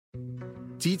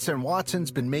Dietz and Watson's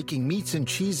been making meats and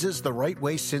cheeses the right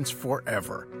way since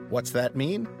forever. What's that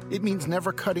mean? It means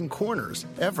never cutting corners,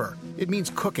 ever. It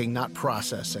means cooking, not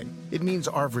processing. It means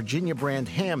our Virginia brand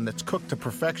ham that's cooked to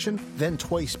perfection, then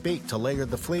twice baked to layer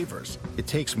the flavors. It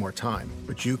takes more time,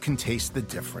 but you can taste the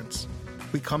difference.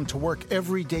 We come to work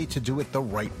every day to do it the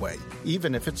right way,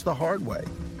 even if it's the hard way.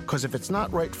 Because if it's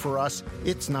not right for us,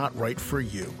 it's not right for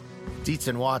you. Dietz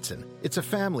and Watson, it's a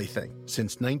family thing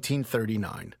since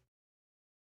 1939.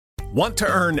 Want to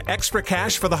earn extra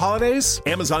cash for the holidays?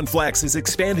 Amazon Flex is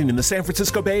expanding in the San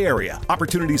Francisco Bay Area.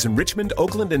 Opportunities in Richmond,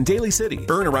 Oakland, and Daly City.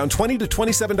 Earn around $20 to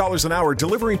 $27 an hour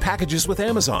delivering packages with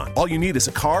Amazon. All you need is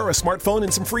a car, a smartphone,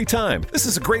 and some free time. This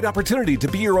is a great opportunity to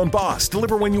be your own boss,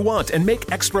 deliver when you want, and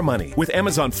make extra money. With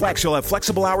Amazon Flex, you'll have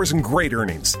flexible hours and great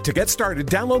earnings. To get started,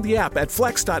 download the app at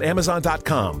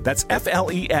flex.amazon.com. That's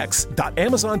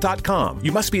FLEX.amazon.com.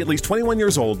 You must be at least 21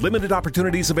 years old. Limited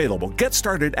opportunities available. Get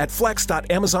started at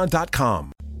flex.amazon.com.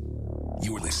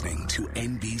 You're listening to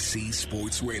NBC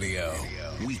Sports Radio.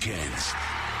 Weekends.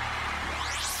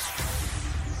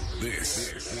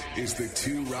 This is the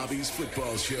Two Robbies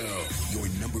Football Show, your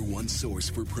number one source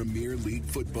for Premier League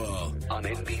football on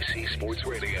NBC Sports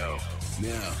Radio.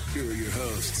 Now, here are your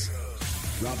hosts,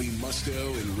 Robbie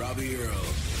Mustoe and Robbie Earle.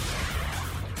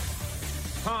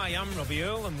 Hi, I'm Robbie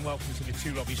Earle, and welcome to the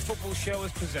Two Robbies Football Show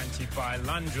as presented by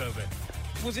Land Rover.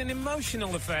 It was an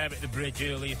emotional affair at the bridge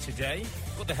earlier today,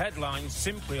 but the headlines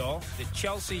simply are that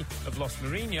Chelsea have lost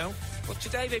Mourinho, but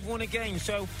today they've won a game.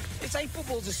 So they say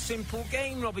football's a simple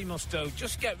game, Robbie Mustoe.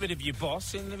 Just get rid of your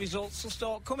boss and the results will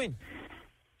start coming.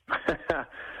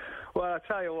 Well, I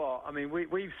tell you what, I mean,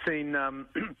 we've seen a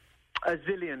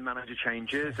zillion manager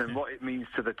changes and what it means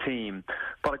to the team.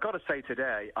 But I've got to say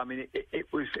today, I mean, it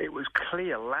was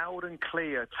clear, loud and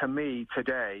clear to me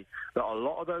today that a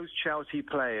lot of those Chelsea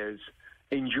players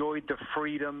enjoyed the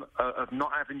freedom of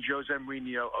not having Jose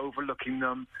Mouirnho overlooking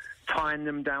them, tying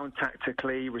them down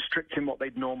tactically, restricting what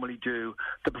they'd normally do.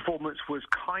 The performance was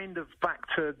kind of back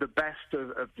to the best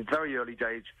of the very early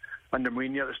days under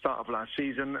Mourinho at the start of last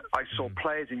season. I saw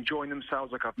players enjoying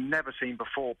themselves like I've never seen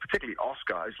before, particularly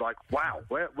Oscar. It's like, wow,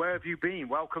 where have you been?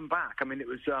 Welcome back. I mean, it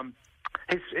was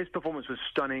his performance was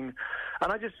stunning,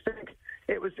 and I just think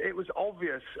it was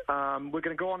obvious. We're going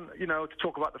to go on, to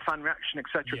talk about the fan reaction,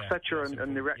 etc.,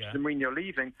 and the reaction to Mourinho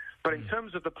leaving. But in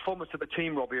terms of the performance of the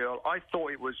team, Robbie Earle, I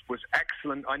thought it was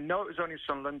excellent. I know it was only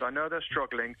Sunderland. I know they're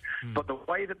struggling, but the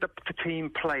way that the team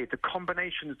played, the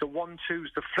combinations, the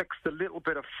 1-2s, the flicks, the little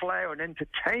bit of flair and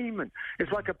entertainment,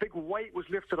 it's like a big weight was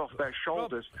lifted off their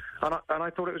shoulders, and I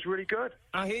thought it was really good.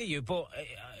 I hear you, but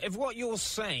if what you're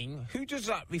saying, who does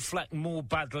that reflect more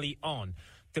badly on?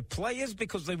 The players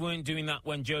because they weren't doing that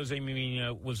when Jose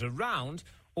Mourinho was around,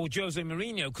 or Jose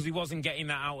Mourinho because he wasn't getting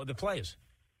that out of the players?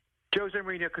 Jose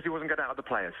Mourinho because he wasn't getting out of the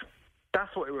players.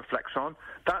 That's what it reflects on.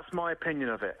 That's my opinion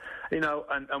of it. And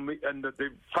the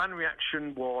fan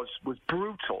reaction was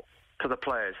brutal to the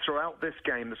players throughout this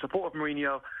game. The support of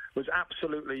Mourinho was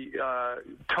absolutely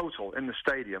total in the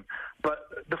stadium.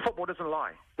 But the football doesn't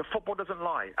lie. The football doesn't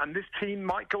lie. And this team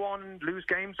might go on and lose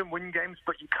games and win games,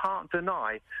 but you can't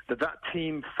deny that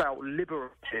team felt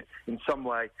liberated in some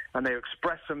way, and they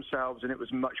expressed themselves, and it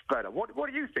was much better. What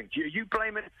do you think?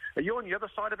 Are you on the other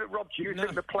side of it, Rob? Do you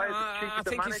think the players have cheated the manager?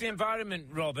 I think it's the environment,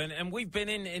 Rob, and we've been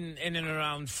in and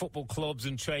around football clubs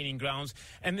and training grounds,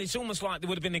 and it's almost like there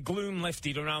would have been a gloom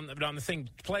lifted around the thing.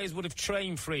 Players would have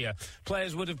trained freer.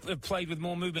 Players would have played with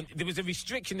more movement. There was a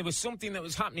restriction. There was something that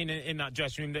was happening in that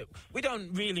dressing room that we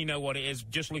don't really know what it is,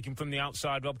 just looking from the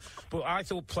outside, Rob. But I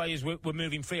thought players were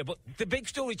moving freer. But the big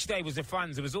story today was the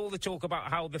fans. There was all the talk about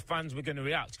how the fans were going to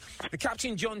react. The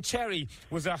captain, John Terry,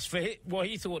 was asked for what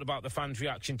he thought about the fans'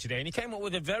 reaction today, and he came up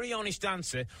with a very honest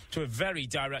answer to a very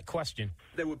direct question.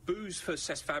 There were boos for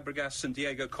Cesc Fabregas and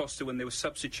Diego Costa when they were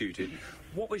substituted.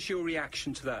 What was your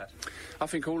reaction to that? I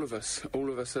think all of us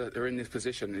are in this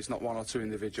position. It's not one or two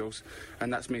individuals,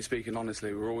 and that's me speaking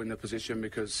honestly. We're all in the position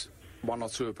because one or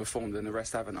two have performed and the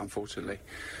rest haven't, unfortunately.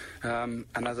 And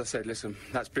as I said, listen,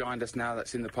 that's behind us now,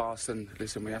 that's in the past, and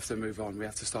listen, we have to move on. We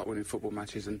have to start winning football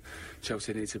matches, and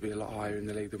Chelsea need to be a lot higher in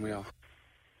the league than we are.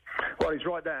 Well, he's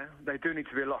right there. They do need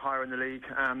to be a lot higher in the league.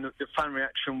 The fan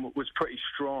reaction was pretty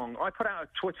strong. I put out a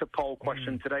Twitter poll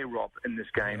question today, Rob, in this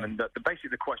game, and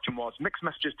basically the question was, mixed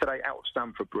messages today out of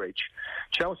Stamford Bridge.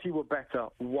 Chelsea were better.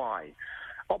 Why?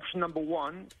 Option number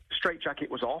one, straitjacket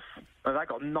was off. That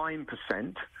got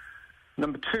 9%.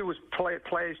 Number 2 was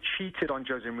players cheated on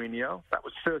Jose Mouirnho. That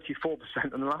was 34%.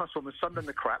 And the last one was Sunderland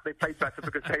the crap. They played better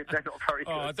because they're not very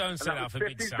good. Oh, don't say that for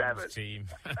Big Sam's team.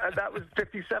 And that was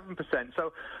 57%.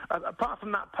 So apart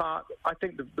from that part, I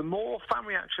think the more fan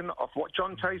reaction of what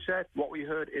John Terry said, what we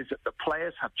heard is that the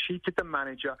players have cheated the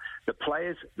manager. The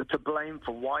players are to blame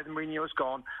for why the Mourinho has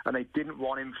gone, and they didn't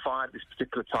want him fired at this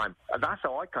particular time. And that's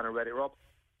how I kind of read it, Rob.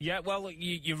 Yeah, well,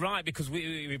 you're right, because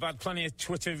we've had plenty of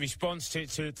Twitter response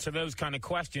to those kind of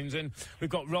questions, and we've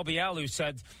got Robbie L, who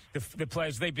said the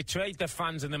players, they betrayed their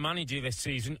fans and the manager this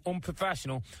season,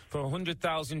 unprofessional, for £100,000,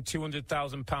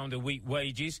 £200,000 a week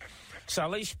wages.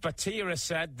 Salish Batira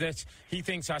said that he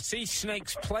thinks, I see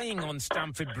snakes playing on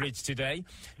Stamford Bridge today.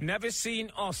 Never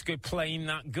seen Oscar playing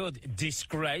that good.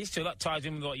 Disgrace. So that ties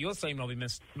in with what you're saying, Robbie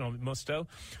Mustoe.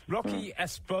 Rocky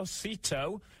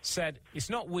Esposito said, it's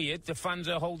not weird. The fans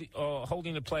are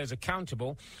holding the players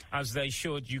accountable, as they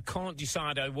should. You can't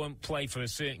decide I won't play for a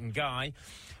certain guy.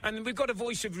 And we've got a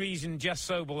voice of reason, Jess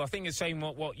Sobel. I think it's saying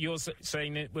what you're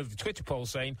saying with the Twitter poll,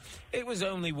 saying it was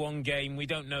only one game. We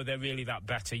don't know they're really that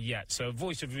better yet. So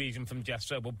voice of reason from Jess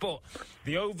Sobel. But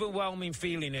the overwhelming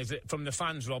feeling is that from the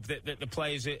fans, Rob, that the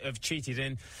players have cheated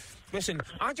in. Listen,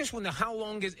 I just wonder how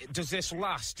long does this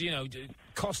last? You know,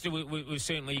 Costa was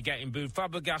certainly getting booed.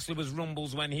 Fabregas, there was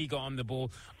rumbles when he got on the ball.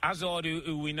 Hazard,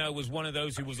 who we know was one of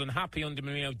those who was unhappy under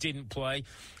Mourinho, didn't play.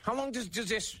 How long does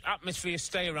this atmosphere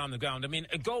stay around the ground? I mean,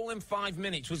 a goal in 5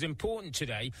 minutes was important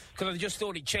today, because I just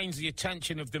thought it changed the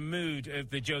attention of the mood of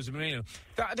the Jose Mourinho.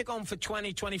 If that had gone for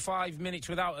 20, 25 minutes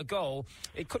without a goal,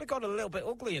 it could have got a little bit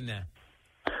ugly in there.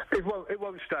 It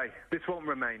won't stay. This won't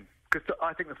remain. Because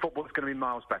I think the football's going to be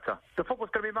miles better. The football's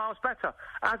going to be miles better.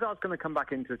 Hazard's going to come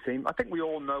back into the team. I think we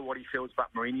all know what he feels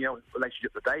about Mourinho, the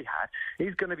relationship that they had.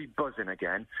 He's going to be buzzing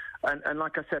again. And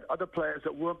like I said, other players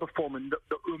that weren't performing,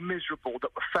 that were miserable,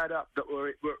 that were fed up, that were,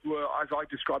 as I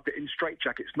described it, in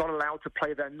straitjackets, not allowed to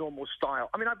play their normal style.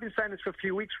 I mean, I've been saying this for a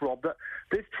few weeks, Rob, that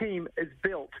this team is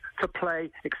built to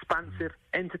play expansive,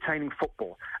 entertaining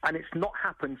football. And it's not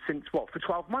happened since, for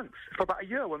 12 months? For about a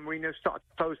year, when Mourinho started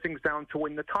to close things down to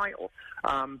win the title.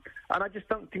 And I just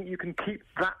don't think you can keep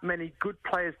that many good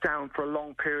players down for a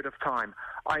long period of time.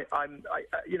 I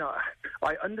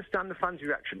understand the fans'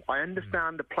 reaction. I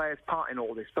understand the players' part in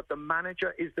all this, but the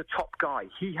manager is the top guy.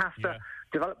 He has to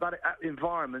develop that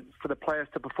environment for the players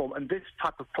to perform. And this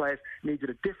type of players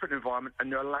needed a different environment,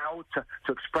 and they're allowed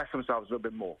to express themselves a little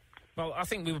bit more. Well, I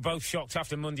think we were both shocked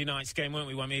after Monday night's game, weren't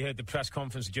we, when we heard the press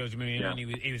conference of Jose Mourinho, and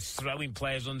he was throwing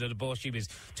players under the bus. He was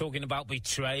talking about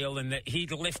betrayal, and that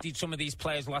he'd lifted some of these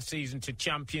players last season to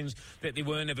champions, that they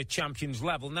weren't of a champions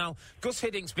level. Now, Gus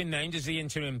Hiddink's been named as the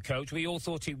interim coach. We all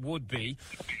thought it would be.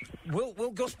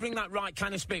 Will Gus bring that right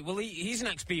kind of spirit? Well, he's an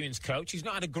experienced coach. He's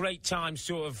not had a great time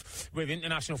sort of with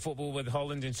international football with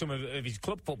Holland and some of his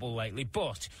club football lately,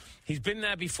 but he's been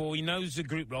there before. He knows the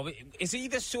group, Rob. Is he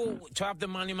the sort to have the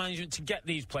management to get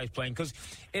these players playing? Because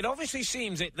it obviously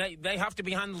seems that they have to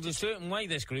be handled a certain way,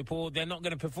 this group, or they're not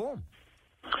going to perform.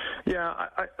 Yeah,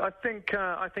 I think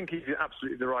he's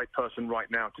absolutely the right person right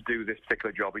now to do this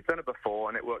particular job. He's done it before,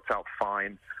 and it worked out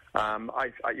fine.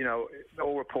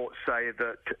 All reports say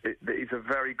that he's a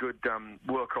very good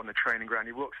worker on the training ground.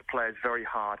 He works the players very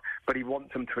hard, but he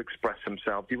wants them to express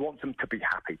themselves. He wants them to be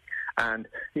happy. And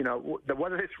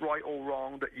whether it's right or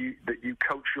wrong that you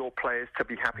coach your players to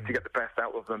be happy, to get the best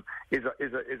out of them, is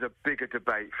a bigger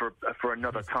debate for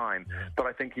another time. Yeah. But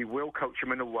I think he will coach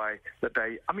them in a way that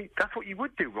that's what you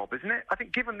would do, Rob, isn't it? I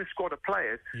think given this squad of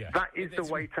players, that is the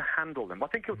way to handle them. I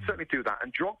think he'll certainly do that.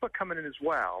 And Drogba coming in as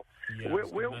well. Yeah,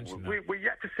 we're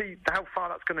yet to see how far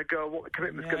that's going to go, what the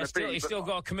commitment's going to be. He's still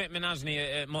got a commitment, hasn't he,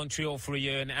 at Montreal for a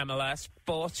year in MLS.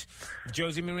 But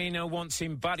Jose Mourinho wants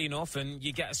him bad enough, and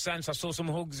you get a sense. I saw some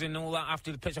hugs and all that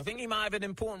after the pitch. I think he might have an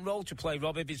important role to play,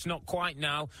 Rob, if it's not quite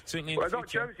now, certainly in the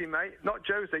future. Not Jose, mate. Not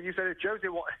Jose. You said it's Jose.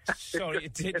 What? Sorry,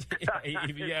 it did.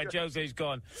 Yeah, Jose's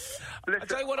gone. Listen, I'll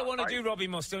tell you what I want to do, Robbie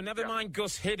Mustoe. Never mind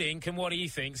Gus Hiddink and what he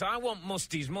thinks. I want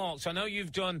Musty's marks. I know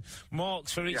you've done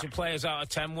marks for each of players out of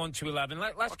 10, 1 to 11.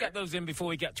 Let's get those in before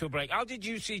we get to a break. How did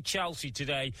you see Chelsea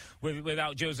today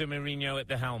without Jose Mourinho at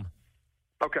the helm?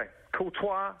 Okay,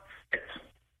 Courtois,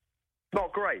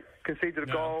 not great. Conceded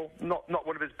a goal, not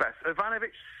one of his best.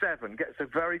 Ivanovic, 7, gets a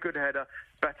very good header,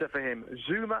 better for him.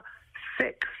 Zuma,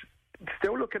 6,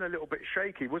 still looking a little bit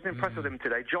shaky. Wasn't impressed with him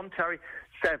today. John Terry,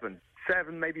 7,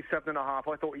 maybe 7.5.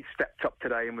 I thought he stepped up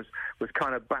today and was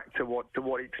kind of back to what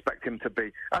you expect him to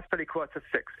be. Azpilicueta,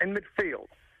 6. In midfield,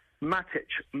 Matic,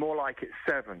 more like it's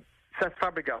 7. Cesc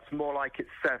Fabregas, more like it's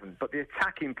 7. But the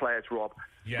attacking players, Rob,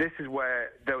 this is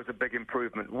where there was a big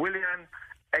improvement. Willian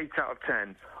 8 out of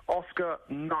 10. Oscar,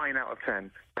 9 out of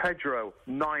 10. Pedro,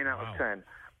 9 out of 10.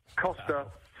 Costa,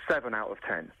 7 out of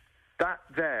 10. That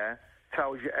there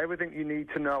tells you everything you need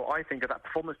to know, I think, of that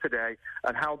performance today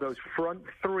and how those front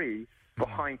three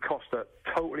behind Costa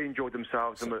totally enjoyed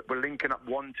themselves and were linking up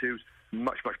 1-2s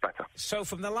much, much better. So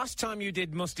from the last time you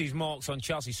did Muste's marks on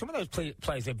Chelsea, some of those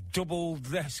players have doubled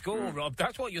their score, Rob.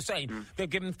 That's what you're saying. They've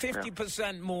given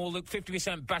 50% more, look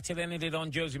 50% better than they did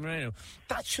on Jose Mouirnho.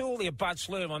 That's surely a bad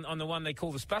slur on the one they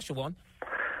call the special one.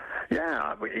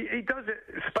 Yeah, he does it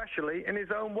especially in his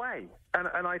own way. And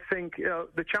I think,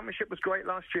 the Championship was great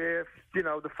last year.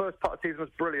 The first part of the season was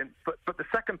brilliant, but the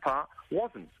second part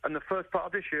wasn't. And the first part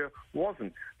of this year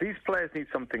wasn't. These players need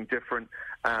something different.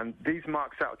 And these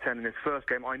marks out of 10 in his first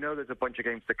game, I know there's a bunch of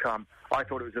games to come. I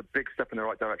thought it was a big step in the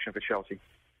right direction for Chelsea.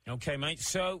 OK, mate,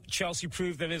 so Chelsea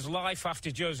proved there is life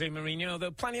after Jose Mourinho, though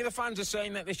plenty of the fans are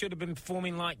saying that they should have been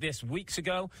performing like this weeks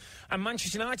ago. And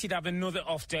Manchester United have another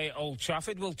off day at Old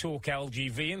Trafford. We'll talk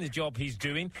LGV and the job he's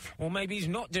doing, or maybe he's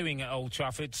not doing at Old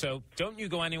Trafford, so don't you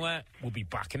go anywhere. We'll be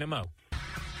back in a mo.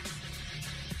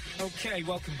 OK,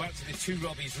 welcome back to the Two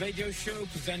Robbies radio show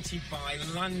presented by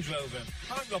Land Rover.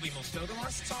 Hi, Robbie Mustoe. The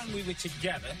last time we were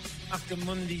together, after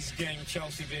Monday's game,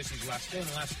 Chelsea versus Leicester, and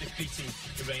Leicester beating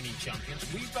the reigning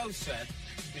champions, we both said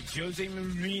that Jose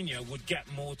Mourinho would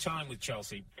get more time with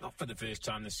Chelsea. Not for the first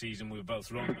time this season, we were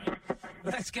both wrong, mate.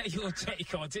 Let's get your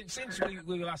take on it. Since we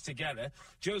were last together,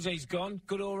 Jose's gone.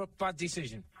 Good or a bad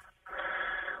decision?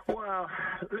 Well,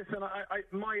 listen,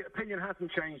 my opinion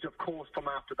hasn't changed, of course, from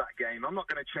after that game. I'm not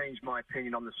going to change my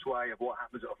opinion on the sway of what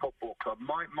happens at a football club.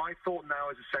 My thought now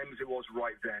is the same as it was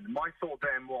right then. My thought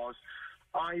then was,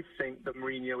 I think that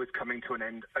Mourinho is coming to an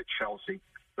end at Chelsea.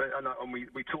 And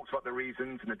we talked about the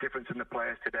reasons and the difference in the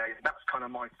players today. That's kind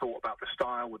of my thought about the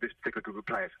style with this particular group of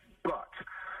players. But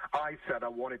I said I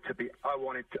wanted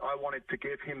to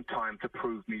give him time to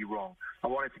prove me wrong. I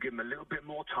wanted to give him a little bit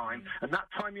more time. And that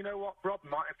time, you know what, Rob,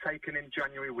 might have taken in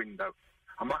January window.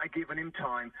 I might have given him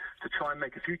time to try and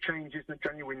make a few changes in the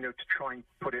January window to try and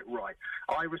put it right.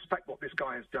 I respect what this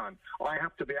guy has done. I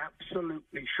have to be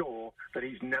absolutely sure that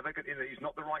he's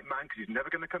not the right man, because he's never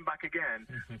going to come back again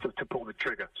to pull the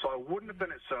trigger. So I wouldn't have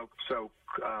done it so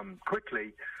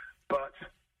quickly, but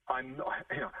I'm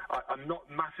not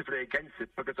massively against it,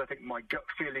 because I think my gut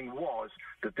feeling was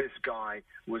that this guy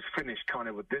was finished kind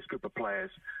of with this group of players.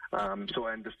 So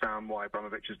I understand why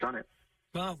Abramovich has done it.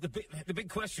 Well, the big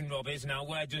question, Rob, is now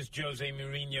where does Jose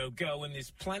Mourinho go? And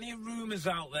there's plenty of rumours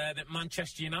out there that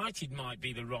Manchester United might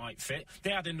be the right fit. They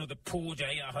had another poor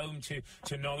day at home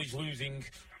to Norwich, losing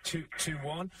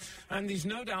 2-1. And there's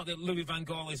no doubt that Louis van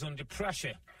Gaal is under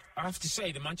pressure. I have to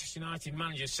say, the Manchester United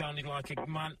manager sounded like a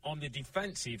man on the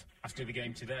defensive after the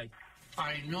game today.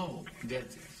 I know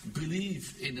that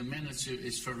belief in a manager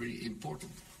is very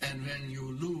important. And when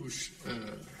you lose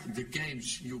the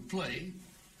games you play,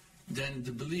 then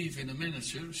the belief in a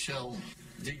manager shall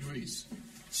decrease.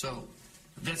 So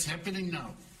that's happening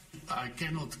now. I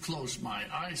cannot close my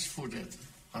eyes for that.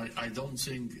 I don't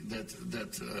think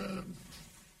that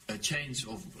a change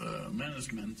of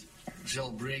management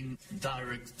shall bring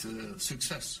direct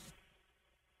success.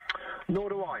 Nor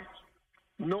do I,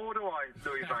 Louis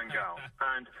van Gaal.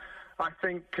 And I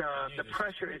think the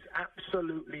pressure is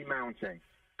absolutely mounting.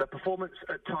 The performance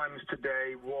at times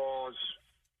today was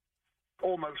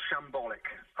almost shambolic.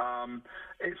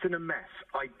 It's in a mess.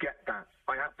 I get that.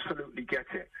 I absolutely get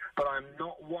it. But I'm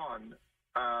not one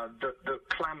that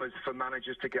clamours for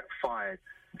managers to get fired.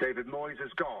 David Moyes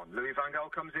has gone. Louis van Gaal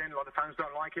comes in. A lot of fans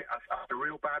don't like it. After a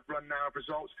real bad run now of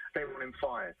results, they want him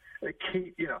fired. They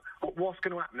keep, what's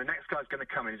going to happen? The next guy's going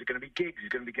to come in. Is it going to be Giggs? He's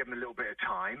going to be given a little bit of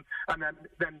time. And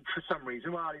then for some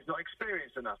reason, he's not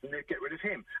experienced enough. And they get rid of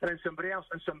him. And then somebody else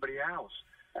and somebody else.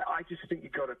 I just think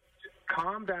you've got to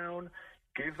calm down.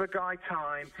 Give the guy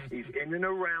time. He's in and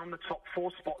around the top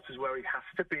 4 spots is where he has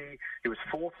to be. He was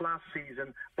 4th last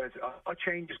season. There's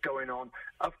changes going on.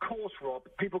 Of course, Rob,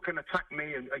 people can attack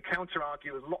me and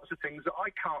counter-argue with lots of things that I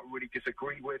can't really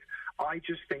disagree with. I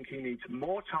just think he needs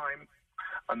more time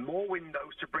and more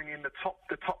windows to bring in the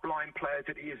top line players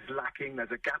that he is lacking.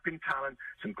 There's a gap in talent.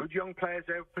 Some good young players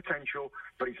there with potential,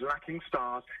 but he's lacking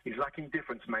stars. He's lacking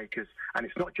difference makers. And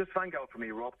it's not just Van Gaal for me,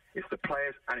 Rob. It's the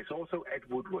players, and it's also Ed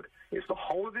Woodward. It's the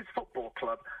whole of this football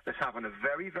club that's having a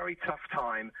very, very tough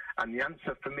time. And the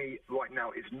answer for me right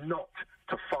now is not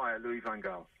to fire Louis van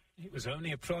Gaal. It was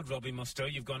only a prod, Robbie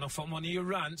Mustoe. You've gone off on one of your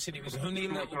rants, and it was only a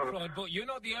little prod. But you're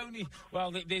not the only...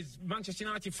 Well, there's Manchester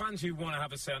United fans who want to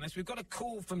have a say on this. We've got a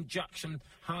call from Jackson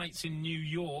Heights in New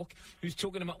York, who's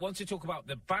wants to talk about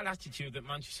the bad attitude that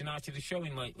Manchester United is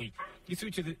showing lately. You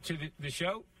through to the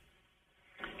show?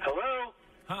 Hello?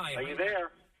 Hi. Are you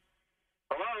there?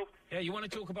 Hello? Yeah, you want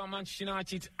to talk about Manchester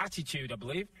United's attitude, I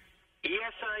believe?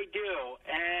 Yes, I do.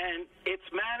 And it's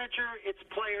manager, it's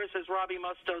players, as Robbie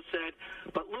Mustoe said.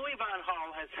 But Louis van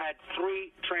Gaal has had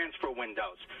 3 transfer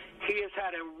windows. He has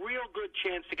had a real good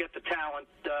chance to get the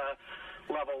talent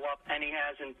level up, and he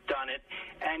hasn't done it.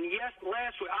 And yes,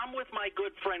 last week, I'm with my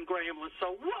good friend Graham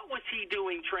Lasso. What was he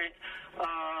doing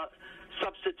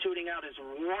substituting out his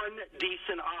one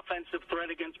decent offensive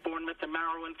threat against Bournemouth and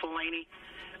Marouane Fellaini?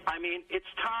 I mean, it's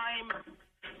time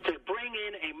to bring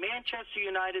in a Manchester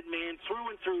United man through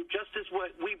and through, just as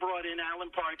what we brought in Alan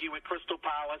Pardew at Crystal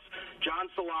Palace, John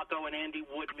Salako and Andy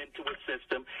Woodman to assist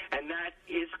him, and that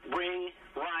is bring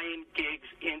Ryan Giggs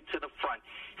into the front.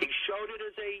 He showed it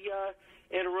as a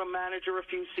interim manager a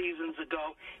few seasons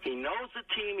ago. He knows the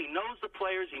team, he knows the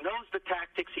players, he knows the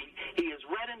tactics. He is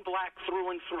red and black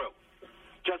through and through,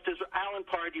 just as Alan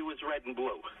Pardew is red and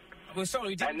blue. Well,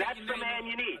 sorry, and that's the man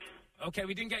you need. Okay,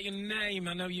 we didn't get your name.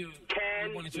 I know you...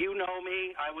 Ken, you know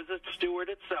me. I was a steward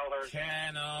at Sellers.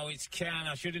 Ken, it's Ken.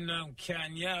 I should have known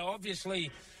Ken. Yeah,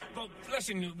 obviously. But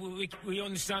listen, we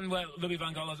understand where Louis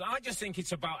van Gaal is. I just think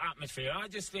it's about atmosphere. I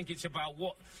just think it's about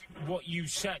what you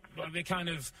set, the kind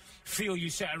of feel you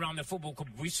set around the football club.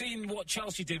 We've seen what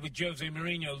Chelsea did with Jose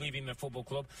Mouirnho leaving the football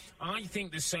club. I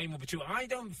think the same will be true. I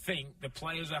don't think the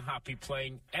players are happy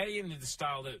playing, A, in the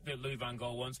style that Louis van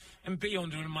Gaal wants, and B,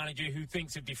 under a manager who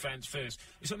thinks of defence first.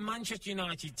 It's a Manchester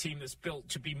United team that's built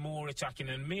to be more attacking,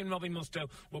 and me and Robbie Mustoe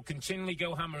will continually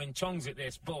go hammer and tongs at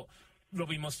this, but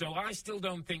Robbie Mustoe, I still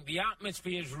don't think the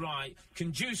atmosphere is right,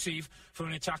 conducive for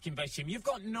an attacking-based team. You've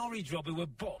got Norwich, Robbie, who were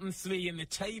bottom 3 in the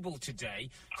table today,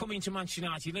 coming to Manchester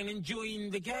United and enjoying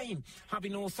the game,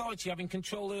 having authority, having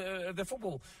control of the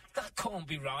football. That can't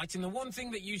be right. And the one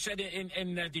thing that you said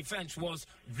in their defence was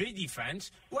the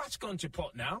defence. Well, that's gone to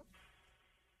pot now.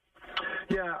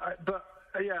 Yeah,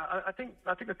 I think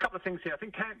a couple of things here. I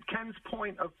think Ken's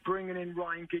point of bringing in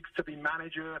Ryan Giggs to be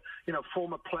manager,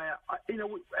 former player,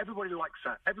 everybody likes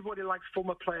that. Everybody likes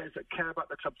former players that care about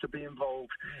the club to be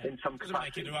involved in some capacity. Doesn't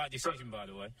make it the right decision, by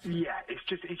the way. Yeah,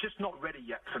 he's just not ready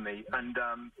yet for me, and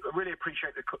I really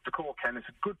appreciate the call, Ken. It's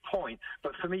a good point,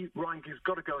 but for me, Ryan Giggs has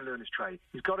got to go and learn his trade.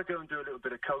 He's got to go and do a little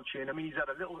bit of coaching. I mean, he's had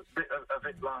a little bit of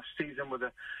it last season with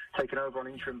taking over on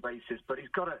interim basis, but he's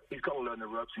got to learn the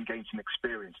ropes and gain some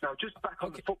experience. Now, just back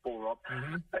on the football, Rob,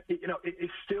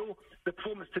 it's still the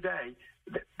performance today.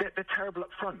 They're terrible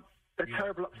up front. They're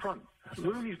terrible up front.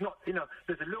 Rooney's not,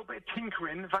 there's a little bit of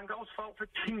tinkering. Van Gaal's fault for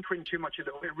tinkering too much a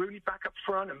little bit. Rooney back up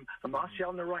front and Martial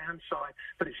on the right-hand side.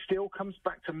 But it still comes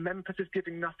back to Memphis is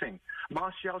giving nothing.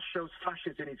 Martial shows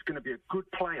flashes and he's going to be a good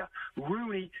player.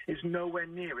 Rooney is nowhere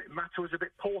near it. Mata was a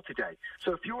bit poor today.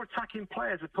 So if your attacking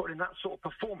players are putting in that sort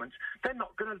of performance, they're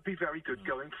not going to be very good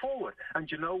going forward.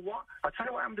 And you know what? I'll tell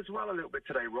you what happened as well a little bit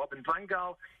today, Rob. And Van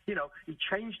Gaal, he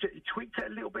changed it. He tweaked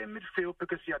it a little bit in midfield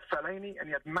because he had Fellaini and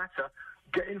he had Mata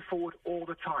getting forward all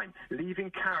the time,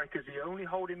 leaving Carrick as the only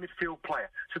holding midfield player.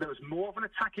 So there was more of an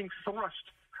attacking thrust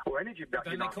or energy back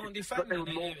in. Then they can't defend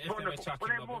if they're attacking.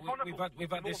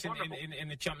 We've had this in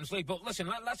the Champions League. But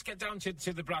listen, let's get down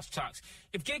to the brass tacks.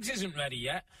 If Giggs isn't ready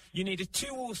yet, you need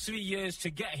 2 or 3 years to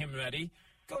get him ready.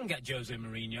 Go and get Jose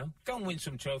Mourinho. Go and win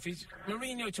some trophies.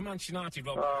 Mourinho to Manchester United,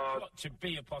 Rob, got to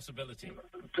be a possibility.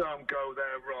 Don't go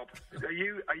there, Rob. Are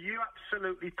you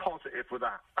absolutely positive with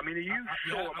that? I mean, are you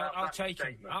sure about I'll take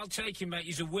him. I'll take him, mate.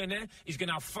 He's a winner. He's going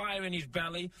to have fire in his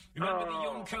belly. Remember the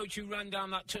young coach who ran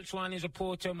down that touchline as a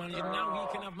Porto manager? Now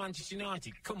he can have Manchester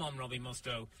United. Come on, Robbie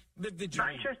Mustoe. Live the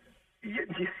dream.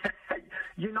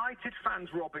 United fans,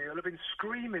 Robbie, will have been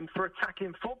screaming for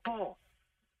attacking football.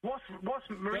 What's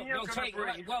Mourinho going to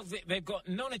bring? Well, they've got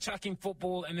non-attacking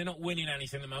football and they're not winning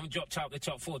anything at the moment, dropped out the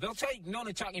top 4. They'll take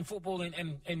non-attacking football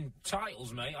in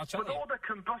titles, mate, I'll tell you. But all the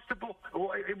combustible,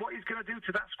 what he's going to do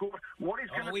to that squad, what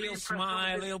he's going to do... He'll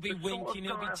smile, he'll be winking,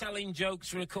 he'll be telling jokes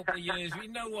for a couple of years. We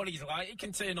know what he's like. He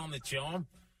can turn on the charm.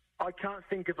 I can't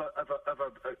think of a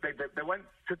they went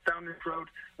down this road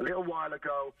a little while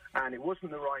ago, and it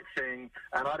wasn't the right thing,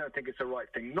 and I don't think it's the right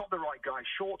thing. Not the right guy,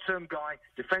 short-term guy,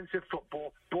 defensive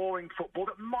football, boring football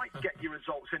that might get you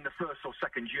results in the first or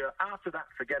second year. After that,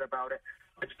 forget about it.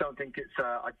 I just don't think it's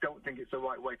the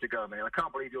right way to go, man. I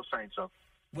can't believe you're saying so.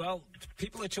 Well,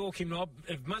 people are talking, Rob.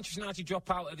 If Manchester United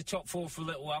drop out of the top 4 for a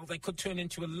little while, they could turn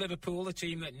into a Liverpool, a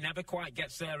team that never quite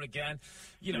gets there again.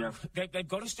 They've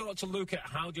got to start to look at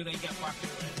how do they get back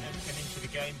and into the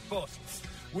game. But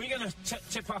We're going to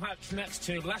tip our hats next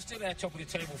to Leicester. They're top of the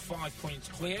table, 5 points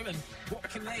clear. And what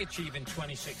can they achieve in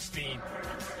 2016?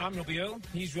 I'm Robbie Earle,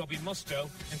 he's Robbie Mustoe,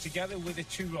 and together we're the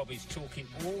two Robbies talking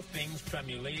all things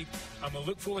Premier League. And we'll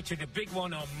look forward to the big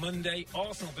one on Monday,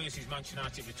 Arsenal versus Manchester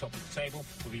United at the top of the table.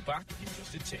 We'll be back in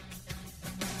just a tick.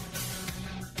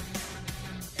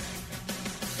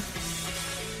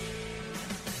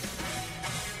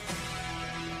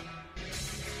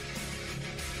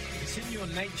 It's in your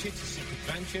nature to seek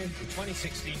adventure. The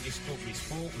 2016 Discovery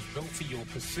Sport was built for your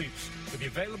pursuits. With the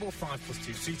available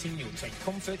 5+2 seating, you'll take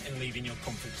comfort in leaving your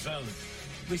comfort zone.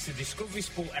 Lease the Discovery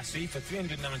Sport SE for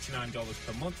 $399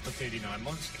 per month for 39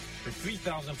 months, for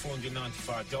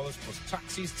 $3,495 plus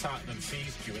taxes, title and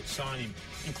fees due at signing.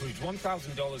 Includes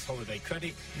 $1,000 holiday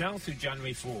credit now through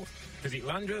January 4th. Visit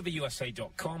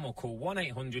LandRoverUSA.com or call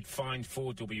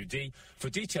 1-800-FIND-4WD for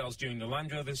details during the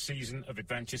Land Rover Season of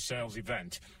Adventure Sales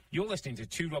event. You're listening to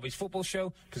Two Robbies Football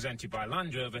Show, presented by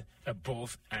Land Rover,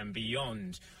 above and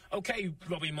beyond. OK,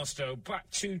 Robbie Mustoe, back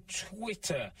to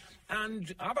Twitter.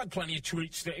 And I've had plenty of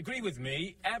tweets that agree with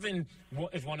me. Evan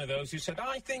is one of those who said,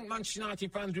 I think Manchester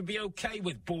United fans would be OK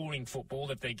with boring football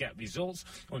if they get results.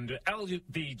 Under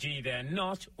LBG, they're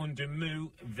not. Under Moo,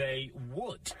 they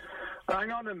would.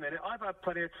 Hang on a minute. I've had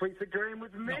plenty of tweets agreeing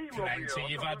with me, Robbie.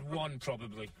 You've had one,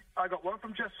 probably. I got one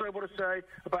from Just So What to say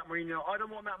about Mourinho. I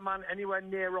don't want that man anywhere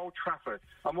near Old Trafford.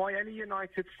 And why any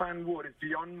United fan would is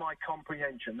beyond my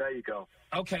comprehension. There you go.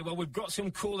 OK, well, we've got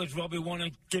some callers, Rob, who want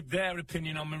to give their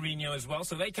opinion on Mourinho as well,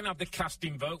 so they can have the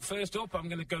casting vote. First up, I'm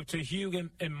going to go to Hugh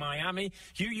in Miami.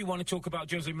 Hugh, you want to talk about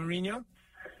Jose Mourinho?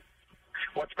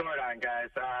 What's going on, guys?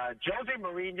 Jose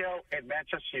Mourinho at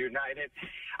Manchester United.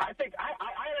 I think I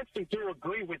actually do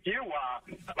agree with you,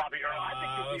 Robbie Earle. I think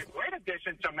he'll be a great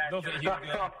addition to Manchester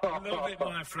United. Love it,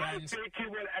 my friend. I think he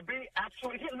will be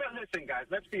absolutely. Listen, guys,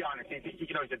 let's be honest.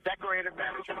 He's a decorated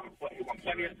manager. He won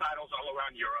plenty of titles all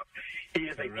around Europe. He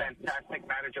is a fantastic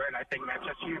manager, and I think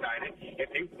Manchester United, if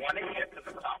they want to get to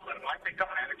the top level, I think a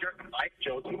manager like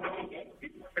Jose Mourinho would be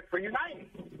perfect for United.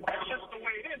 That's just the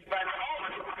way it is. But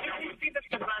you see this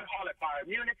with Van Gaal at Bayern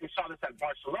Munich. We saw this at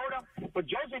Barcelona. But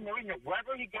Jose Mourinho,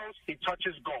 wherever he goes, he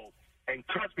touches gold. And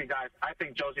trust me, guys, I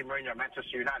think Jose Mourinho at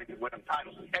Manchester United can win them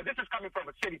titles. And this is coming from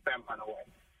a City fan, by the way.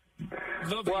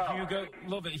 Love it, Hugo.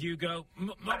 Love it, Hugo.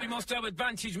 Robbie Mustoe,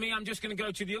 advantage me. I'm just going to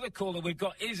go to the other caller. We've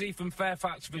got Izzy from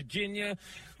Fairfax, Virginia,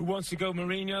 who wants to go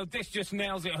Mourinho. This just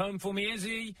nails it home for me.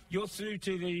 Izzy, you're through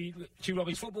to the Two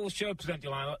Robbies Football Show, presented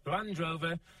by Land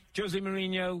Rover. Jose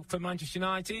Mourinho for Manchester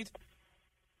United?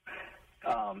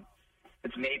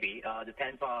 It's maybe.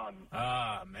 Depends on...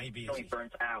 maybe. He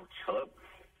burns out. Hello?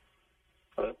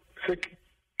 Hello?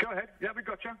 Go ahead. Yeah, we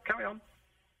got you. Carry on.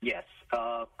 Yes.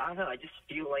 I don't know. I just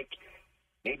feel like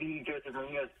maybe Jose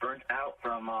Mourinho is burnt out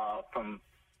from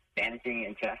managing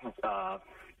international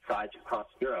sides across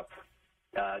Europe.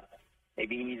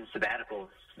 Maybe he needs a sabbatical,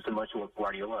 similar to what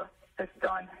Guardiola has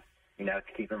done, to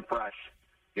keep him fresh.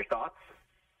 Your thoughts?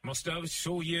 Mustoe,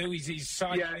 saw you. He's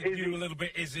siding with you a little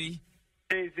bit, Izzy.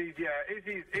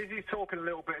 Izzy's talking a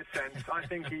little bit of sense. I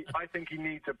think he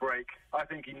needs a break.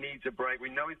 We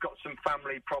know he's got some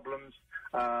family problems.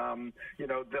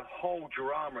 The whole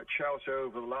drama at Chelsea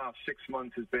over the last 6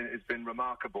 months has been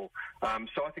remarkable.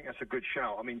 So I think that's a good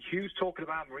shout. I mean, Hugh's talking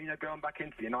about Mourinho going back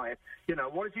into United.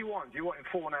 What does he want? Do you want him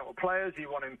falling out with players? Do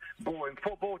you want him boring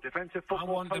football, defensive football?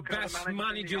 I want the best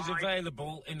managers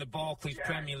available in the Barclays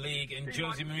Premier League, and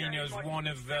Jose Mourinho is one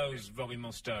of those, Robbie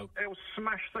Mustoe. He'll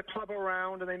smash the club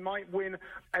around, and they might win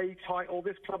a title.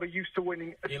 This club are used to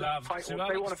winning titles. Sir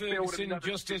Alex Ferguson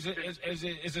just as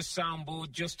a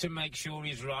soundboard, just to make sure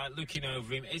he's right, looking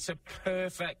over him. It's a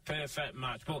perfect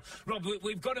match. But, Rob,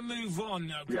 we've got to move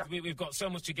on. We've got so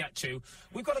much to get to.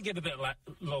 We've got to give a bit of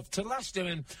love to Leicester.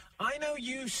 And I know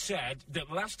you said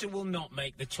that Leicester will not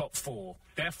make the top four.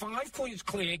 They're 5 points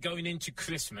clear going into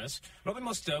Christmas. Robbie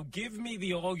Mustoe, give me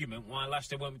the argument why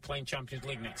Leicester won't be playing Champions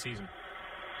League next season.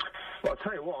 Well, I'll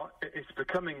tell you what, it's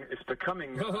becoming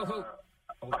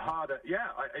a harder. Yeah,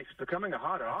 it's becoming a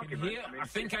harder argument. I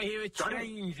think I hear a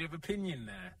change of opinion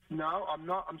there. No, I'm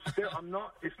not. I'm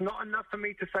not. It's not enough for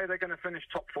me to say they're going to finish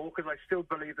top four, because I still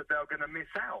believe that they're going to miss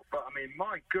out. But I mean,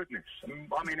 my goodness.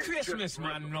 It's Christmas,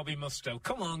 man, Robbie Mustoe.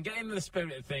 Come on, get into the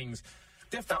spirit of things.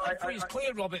 They're 5 points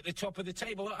clear, Rob, at the top of the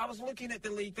table. I was looking at the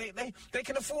league. They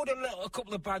can afford a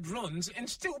couple of bad runs and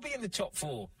still be in the top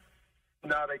four.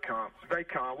 No, they can't. They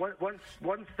can't.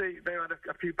 Once they had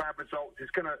a few bad results, it's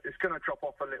gonna drop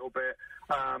off a little bit.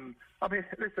 I mean,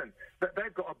 listen,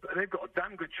 they've got a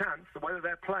damn good chance. The way that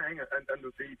they're playing and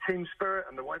the team spirit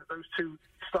and the way that those two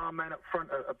star men up front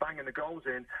are banging the goals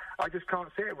in, I just can't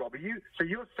see it, Robbie. So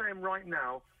you're saying right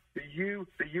now that you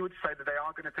would say that they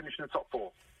are going to finish in the top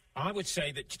 4? I would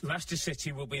say that Leicester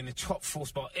City will be in the top 4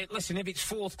 spot. Listen, if it's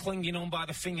fourth clinging on by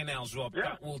the fingernails, Rob,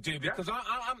 that will do. Because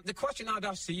the question I'd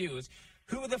ask to you is,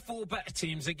 who are the 4 better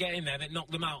teams that get in there that knock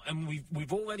them out? And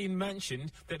we've already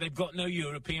mentioned that they've got no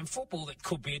European football that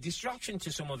could be a distraction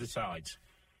to some other sides.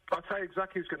 I'll tell you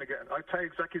exactly who's going to get.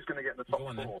 In the top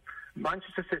 4. Then.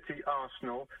 Manchester City,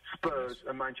 Arsenal, Spurs,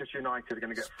 and Manchester United are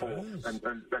going to get 4,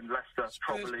 and Leicester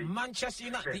probably. Manchester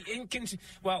United,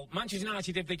 Manchester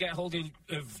United, if they get hold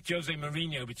of Jose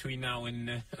Mourinho between now and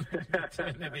the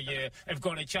end of the year, have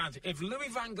got a chance. If Louis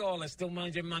van Gaal is still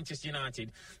managing Manchester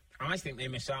United, I think they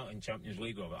miss out in Champions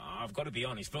League, Robert. I've got to be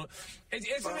honest. But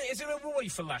is there a worry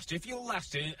for Leicester? If you're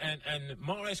Leicester and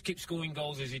Morris keeps scoring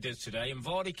goals as he does today and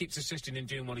Vardy keeps assisting and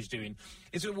doing what he's doing,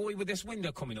 is there a worry with this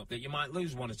window coming up that you might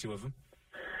lose 1 or 2 of them?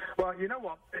 Well, you know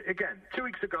what? Again, 2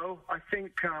 weeks ago, I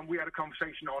think we had a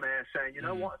conversation on air saying, you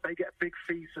know what, they get big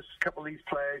fees for a couple of these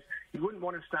players. You wouldn't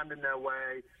want to stand in their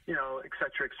way, et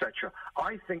cetera, et cetera.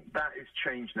 I think that is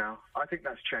changed now. I think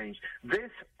that's changed.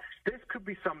 This could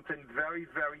be something very,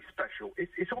 very special.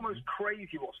 It's almost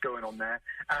crazy what's going on there.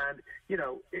 And,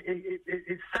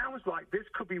 it sounds like this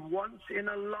could be once in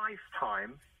a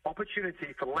lifetime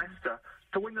opportunity for Leicester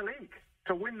to win the league.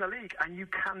 And you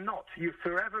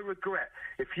forever regret.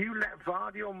 If you let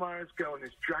Vardy or Mahrez go in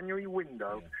this January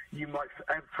window, you might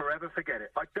forever forget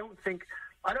it. I don't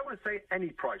want to say any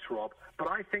price, Rob, but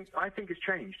I think it's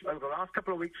changed over the last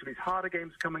couple of weeks with these harder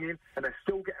games coming in, and they're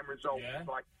still getting results. Yeah.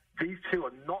 Like, these 2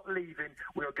 are not leaving.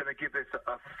 We're going to give this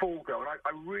a full go, and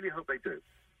I really hope they do.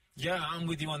 Yeah, I'm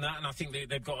with you on that, and I think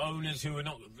they've got owners who are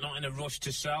not in a rush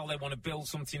to sell. They want to build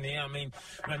something here. I mean,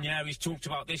 Ranieri's talked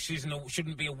about this season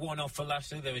shouldn't be a one-off for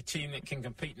Leicester. They're a team that can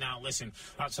compete now. Listen,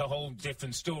 that's a whole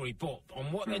different story. But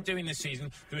on what they're doing this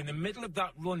season, they're in the middle of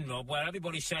that run, Rob, where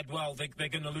everybody said, well, they're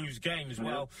going to lose games. Yeah.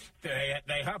 Well,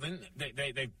 they haven't.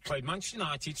 They've played Manchester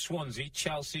United, Swansea,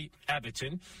 Chelsea,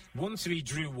 Everton, 1-3,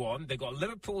 drew 1. They've got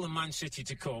Liverpool and Man City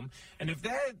to come. And if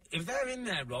they're in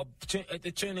there, Rob, at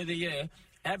the turn of the year,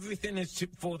 everything is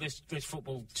for this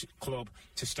football club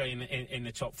to stay in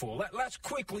the top 4. Let's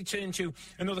quickly turn to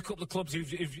another couple of clubs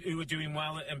who are doing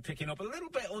well and picking up a little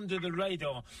bit under the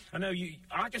radar.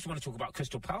 I just want to talk about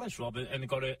Crystal Palace, Rob, and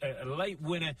got a late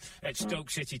winner at Stoke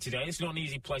City today. It's not an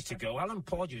easy place to go. Alan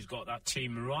Pardew's got that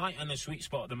team right in the sweet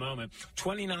spot at the moment.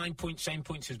 29 points, same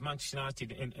points as Manchester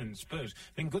United and Spurs.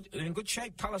 They're in good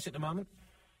shape, Palace, at the moment.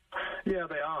 Yeah,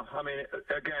 they are. I mean,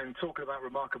 again, talking about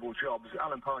remarkable jobs,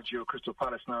 Alan Pardew at Crystal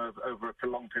Palace now over a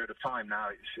prolonged period of time now,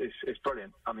 it's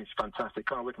brilliant. I mean, it's fantastic.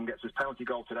 Kyle Wickham gets his penalty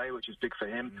goal today, which is big for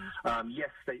him. Yes,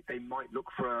 they might look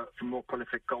for a more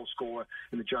prolific goal scorer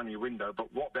in the January window,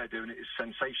 but what they're doing is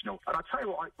sensational. And I'll tell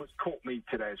you what caught me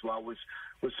today as well was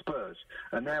Spurs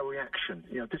and their reaction.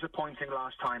 Disappointing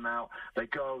last time out. They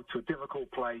go to a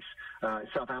difficult place,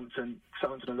 Southampton a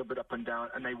little bit up and down,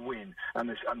 and they win.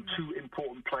 And 2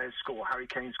 important players score. Harry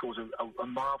Kane scores a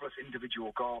marvellous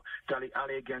individual goal. Dele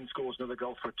Alli again scores another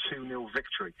goal for a 2-0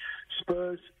 victory.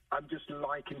 Spurs, I'm just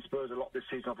liking Spurs a lot this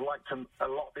season. I've liked them a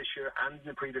lot this year and in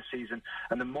the previous season.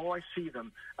 And the more I see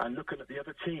them and looking at the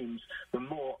other teams, the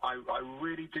more I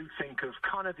really do think of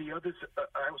kind of the others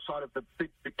outside of the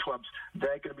big clubs.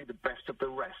 They're going to be the best of the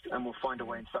rest, and we'll find a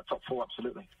way into that top 4,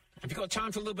 absolutely. Have you got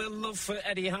time for a little bit of love for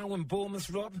Eddie Howe and Bournemouth,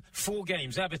 Rob? 4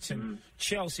 games, Everton,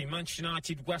 Chelsea, Manchester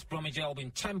United, West Bromwich Albion,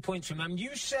 10 points from them.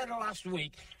 You said last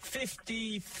week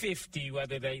 50-50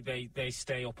 whether they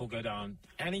stay up or go down.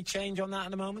 Any change on that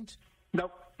at the moment?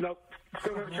 Nope.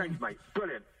 Still no change, mate.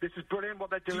 Brilliant. This is brilliant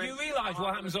what they're doing. Do you realise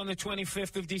what happens on the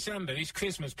 25th of December? It's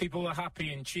Christmas. People are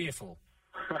happy and cheerful.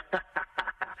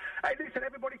 Hey, listen,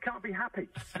 everybody can't be happy.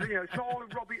 It's not all in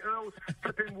Robbie Earle's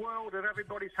flipping world and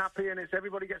everybody's happy and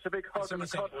everybody gets a big hug and a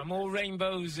cuddle. I'm all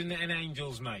rainbows and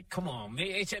angels, mate. Come on.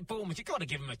 It's at Bournemouth. You've got to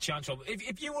give them a chance, Rob.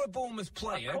 If you were a Bournemouth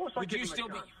player, would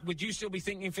you still be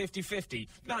thinking 50-50?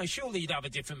 No, surely you'd have a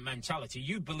different mentality.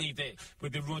 You'd believe that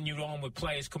with the run you're on, with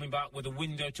players coming back, with a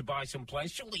window to buy some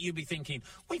players, surely you'd be thinking,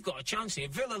 we've got a chance here.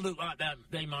 Villa look like that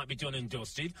they might be done and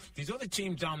dusted. These other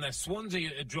teams down there,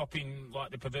 Swansea are dropping like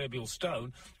the proverbial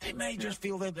stone. They may just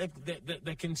feel that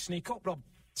they can sneak up, Rob.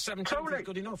 7 times is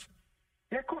good enough.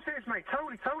 Yeah, of course it is, mate.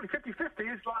 Totally.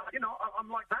 50-50 is like, I'm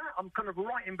like that. I'm kind of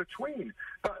right in between.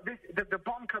 But the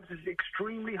bottom clubs is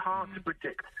extremely hard to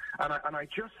predict. And I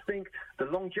just think the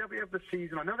longevity of the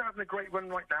season, I know they're having a great run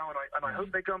right now, and I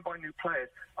hope they go and buy new players.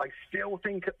 I still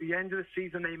think at the end of the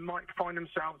season they might find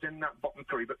themselves in that bottom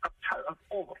 3. But of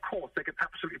course, they could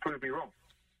absolutely prove me wrong.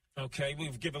 OK,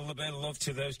 we'll give a little bit of love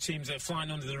to those teams that are flying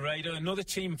under the radar. Another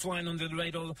team flying under the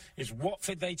radar is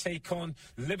Watford. They take on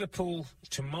Liverpool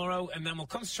tomorrow, and then we'll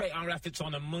concentrate our efforts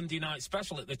on a Monday night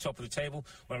special at the top of the table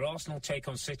where Arsenal take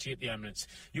on City at the Emirates.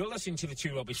 You're listening to the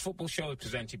Two Robbies Football Show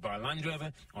presented by Land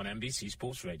Rover on NBC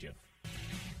Sports Radio.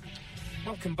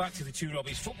 Welcome back to the Two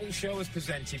Robbies Football Show as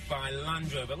presented by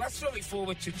Land Rover. Let's throw it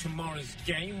forward to tomorrow's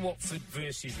game, Watford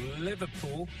versus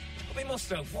Liverpool. Earle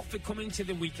Mustoe, Watford come into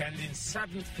the weekend in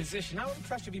 7th position. How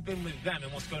impressed have you been with them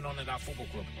and what's going on at that football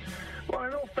club? Well,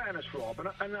 in all fairness, Rob,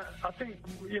 and I think,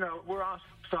 we're asked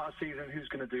to start a season who's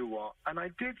going to do what. And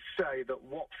I did say that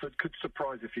Watford could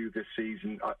surprise a few this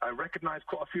season. I recognise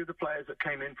quite a few of the players that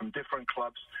came in from different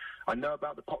clubs. I know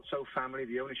about the Pozzo family,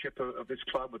 the ownership of this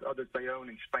club, with others they own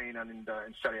in Spain and in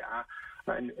Serie A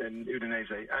and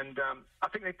Udinese. And I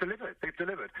think they've delivered.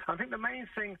 I think the main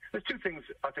thing, there's two things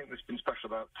I think that's been special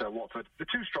about Watford. The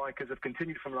two strikers have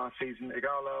continued from last season.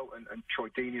 Earle and Troy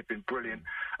Deeney have been brilliant.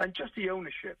 And just the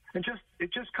ownership. And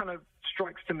it just kind of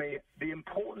strikes to me the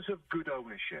importance of good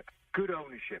ownership. Good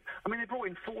ownership. I mean, they brought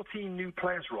in 14 new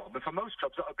players, Rob, and for most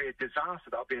clubs that would be a disaster,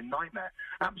 that would be a nightmare.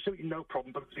 Absolutely no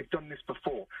problem, because they've done this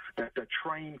before. They're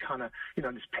trained kind of,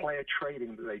 this player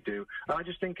trading that they do. And I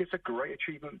just think it's a great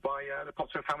achievement by the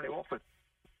Pozzo family at Watford.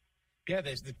 Yeah,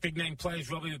 there's the big-name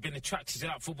players, Robbie, who've been attracted to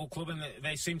that football club, and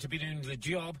they seem to be doing the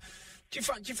job. Do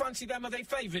you fancy them? Are they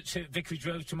favourites at Vicarage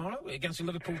Road tomorrow against a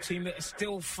Liverpool team that are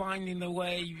still finding their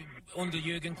way under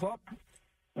Jurgen Klopp?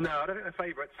 No, I don't think they're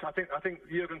favourites. I think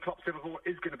Jurgen Klopp's Liverpool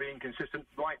is going to be inconsistent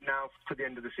right now to the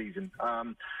end of the season.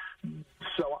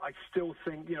 So I still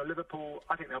think, Liverpool,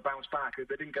 I think they'll bounce back. They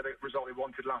didn't get a result they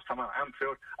wanted last time out at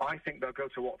Anfield. I think they'll go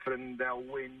to Watford and they'll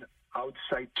win, I would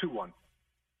say, 2-1.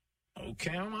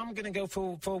 OK, I'm going to go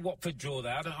for a Watford draw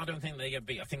there. I don't think they get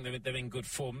beat. I think they're in good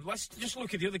form. Let's just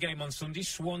look at the other game on Sunday,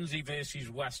 Swansea versus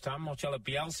West Ham. Marcelo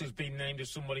Bielsa's been named as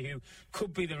somebody who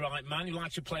could be the right man, who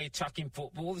likes to play attacking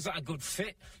football. Is that a good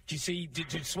fit?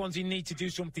 Did Swansea need to do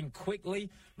something quickly?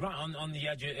 Right on the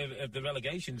edge of the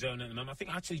relegation zone at the moment. I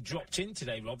think actually dropped in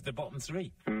today, Rob, the bottom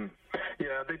three.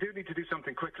 Yeah, they do need to do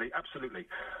something quickly, absolutely.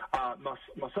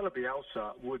 Marcelo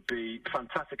Bielsa would be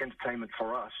fantastic entertainment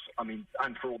for us,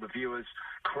 and for all the viewers.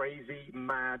 Crazy,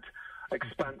 mad,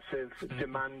 expansive,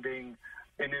 demanding,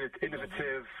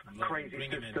 innovative, crazy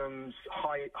systems,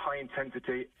 high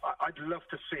intensity. I'd love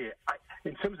to see it.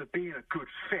 In terms of being a good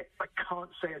fit, I can't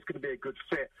say it's going to be a good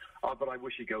fit, but I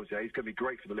wish he goes there. He's going to be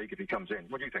great for the league if he comes in.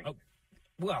 What do you think?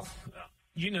 Well...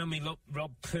 You know me, look,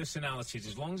 Rob, personalities.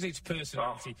 As long as it's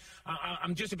personality.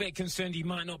 I'm just a bit concerned he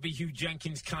might not be Hugh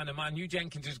Jenkins' kind of man. Hugh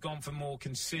Jenkins has gone for more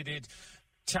considered,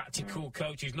 tactical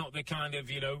coach. He's not the kind of,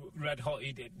 red-hot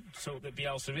sort that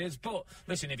Bielsa is. But,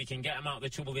 listen, if he can get him out of the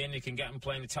trouble in, he can get him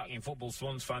playing attacking football,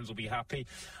 Swans fans will be happy.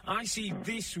 I see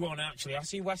this one, actually. I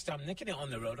see West Ham nicking it on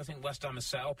the road. I think West Ham are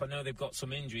set up. I know they've got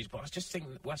some injuries, but I just think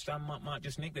West Ham might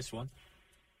just nick this one.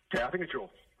 Yeah, I think it's draw.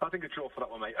 I think a draw for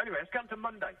that one, mate. Anyway, let's come to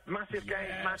Monday. Massive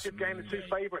game. The two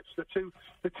favourites, the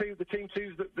team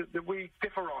twos that we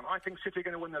differ on. I think City are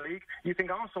going to win the league. You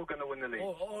think Arsenal are going to win the league?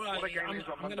 All right,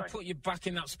 I'm going to put you back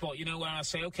in that spot. Where I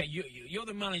say, okay, you're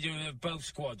the manager of both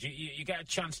squads. You get a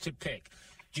chance to pick.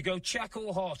 Do you go Cech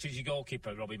or Hart as your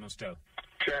goalkeeper, Earle Mustoe?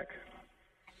 Cech.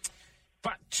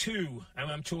 Back two,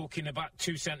 and I'm talking about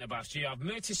two centre-backs. Do you have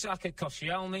Mertesacker,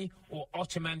 Koscielny, or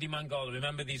Otamendi Mangala?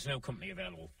 Remember, there's no company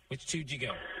available. Which two do you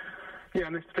go? Yeah,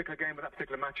 in this particular game, with that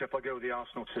particular matchup, I'll go with the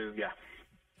Arsenal two, yeah.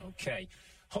 OK.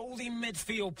 Holding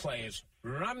midfield players,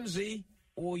 Ramsey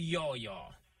or Yaya?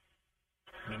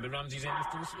 Remember, Ramsey's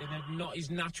in not his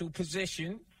natural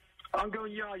position. I'm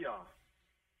going Yaya.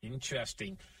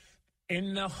 Interesting.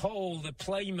 In the hole, the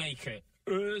playmaker,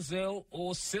 Ozil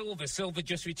or Silva? Silva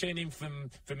just returning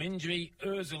from injury.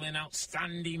 Ozil in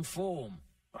outstanding form.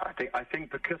 I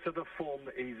think because of the form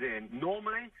that he's in.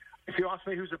 Normally, if you ask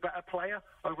me who's a better player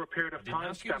over a period of time, I didn't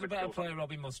ask you who's a better player, Earle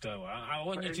Mustoe. I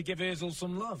want you to give Ozil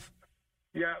some love.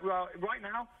 Yeah, well, right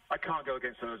now, I can't go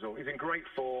against Ozil. He's in great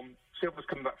form. Silva's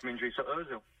coming back from injury, so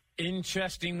Ozil.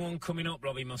 Interesting one coming up,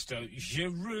 Earle Mustoe.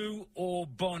 Giroud or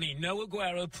Bonney? No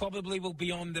Aguero probably will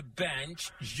be on the bench.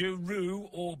 Giroud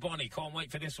or Bonney? Can't wait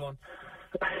for this one.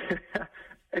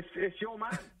 It's your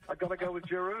man. I've got to go with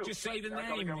Giroud. Just say the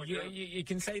name. You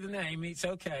can say the name. It's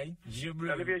okay.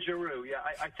 Giroud. Olivier Giroud. Yeah,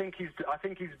 I think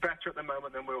he's better at the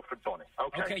moment than Wilfried Bonney.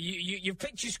 Okay. You've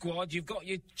picked your squad. You've got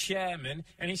your chairman,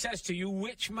 and he says to you,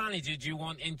 which manager do you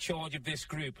want in charge of this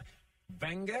group?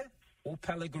 Wenger or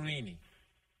Pellegrini?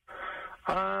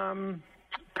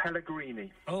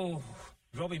 Pellegrini. Oh,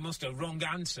 Earle Mustoe, wrong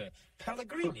answer.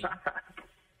 Pellegrini.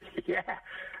 Yeah.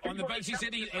 On the basis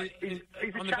that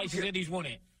he's won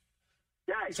it.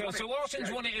 Yeah. So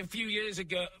Arsenal's won it a few years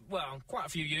ago. Well, quite a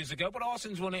few years ago, but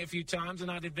Arsenal's won it a few times and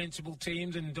had invincible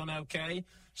teams and done okay.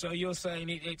 So you're saying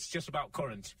it's just about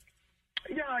current?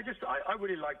 Yeah, I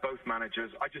really like both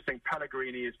managers. I just think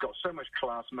Pellegrini has got so much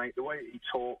class, mate. The way he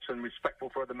talks and respectful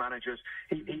for other managers.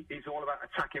 He's all about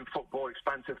attacking football,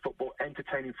 expansive football,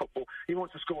 entertaining football. He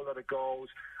wants to score a lot of goals.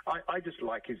 I just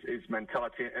like his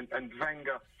mentality. And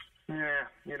Wenger, yeah,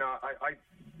 you know, I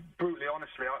brutally,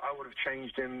 honestly, I would have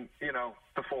changed him, you know,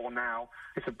 before now.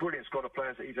 It's a brilliant squad of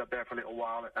players that he's up there for a little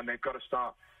while, and they've got to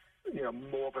start, you know,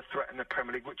 more of a threat in the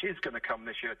Premier League, which is going to come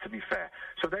this year, to be fair.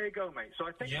 So there you go, mate. So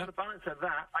I think for the balance of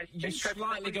that, you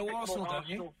slightly go Arsenal, don't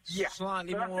you? Yeah,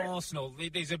 slightly more Arsenal.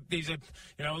 There's a you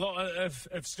know, a lot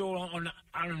of store on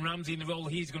Aaron Ramsey and the role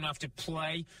he's going to have to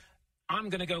play. I'm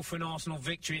going to go for an Arsenal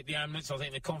victory at the Emirates. I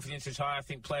think the confidence is high. I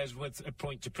think players with a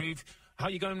point to prove. How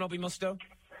are you going, Robbie Mustoe?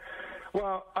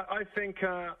 Well, I think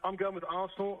I'm going with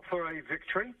Arsenal for a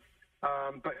victory.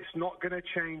 But it's not going to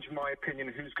change my opinion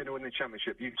of who's going to win the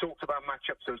championship. You talked about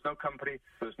matchups. There's no Company.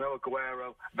 There's no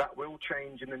Aguero. That will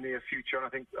change in the near future, and I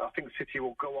think City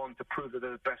will go on to prove that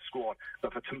they're the best squad.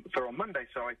 But for on Monday,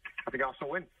 I think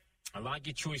Arsenal win. I like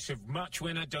your choice of match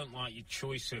winner, don't like your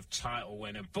choice of title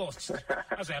winner. But,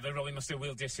 as ever, Robbie Mustoe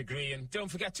will disagree. And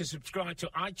don't forget to subscribe to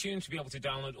iTunes to be able to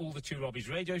download all the Two Robbies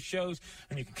radio shows.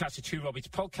 And you can catch the Two Robbies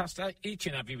podcast each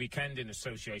and every weekend in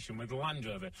association with Land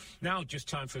Rover. Now, just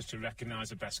time for us to recognise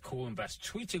the best call and best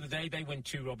tweet of the day. They win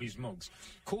Two Robbies mugs.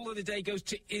 Call of the day goes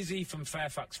to Izzy from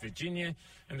Fairfax, Virginia.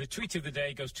 And the tweet of the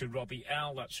day goes to Robbie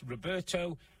L. That's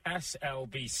Roberto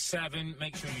SLB7.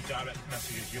 Make sure you direct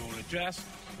messages your address.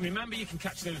 Remember, you can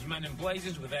catch those men in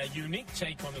blazers with their unique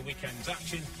take on the weekend's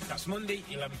action. That's Monday,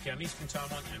 11 p.m. Eastern Time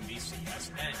on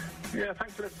NBCSN. Yeah,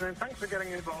 thanks for listening. Thanks for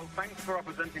getting involved. Thanks for our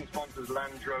presenting sponsors,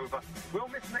 Land Rover. We'll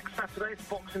miss next Saturday, it's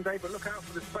Boxing Day, but look out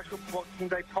for the special Boxing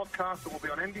Day podcast that will be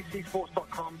on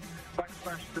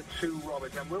NBCSports.com/The Two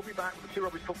Robbies. And we'll be back with the Two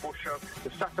Robbies football show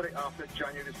the Saturday after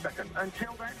January the 2nd.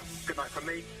 Until then, good night from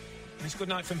me. It's good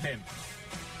night from him.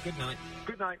 Good night.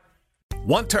 Good night.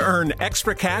 Want to earn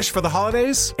extra cash for the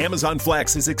holidays? Amazon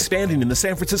Flex is expanding in the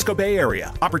San Francisco Bay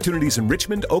Area. Opportunities in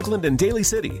Richmond, Oakland, and Daly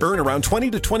City. Earn around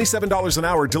 $20 to $27 an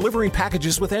hour delivering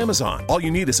packages with Amazon. All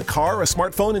you need is a car, a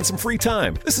smartphone, and some free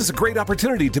time. This is a great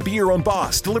opportunity to be your own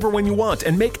boss, deliver when you want,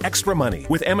 and make extra money.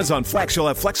 With Amazon Flex, you'll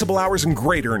have flexible hours and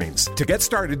great earnings. To get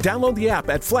started, download the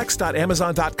app at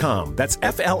flex.amazon.com. That's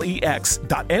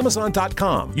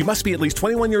FLEX.amazon.com. You must be at least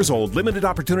 21 years old. Limited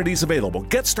opportunities available.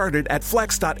 Get started at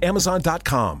flex.amazon.com.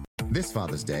 This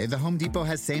Father's Day, the Home Depot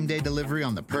has same-day delivery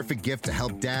on the perfect gift to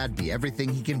help Dad be everything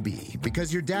he can be.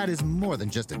 Because your dad is more than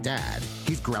just a dad.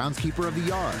 He's groundskeeper of the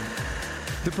yard,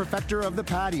 the perfecter of the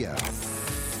patio,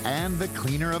 and the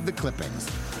cleaner of the clippings.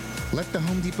 Let the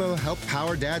Home Depot help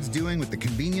power Dad's doing with the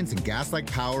convenience and gas-like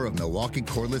power of Milwaukee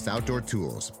cordless outdoor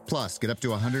tools. Plus, get up to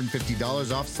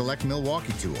 $150 off select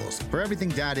Milwaukee tools. For everything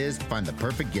Dad is, find the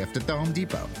perfect gift at the Home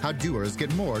Depot. How doers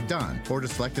get more done. Order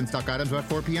select and stock items by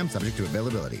 4 p.m. subject to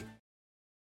availability.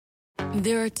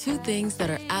 There are two things that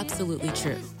are absolutely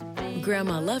true.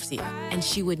 Grandma loves you, and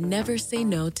she would never say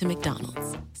no to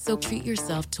McDonald's. So treat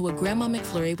yourself to a Grandma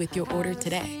McFlurry with your order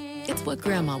today. It's what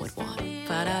Grandma would want.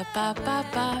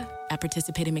 Ba-da-ba-ba-ba. At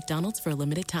participating McDonald's for a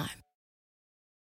limited time.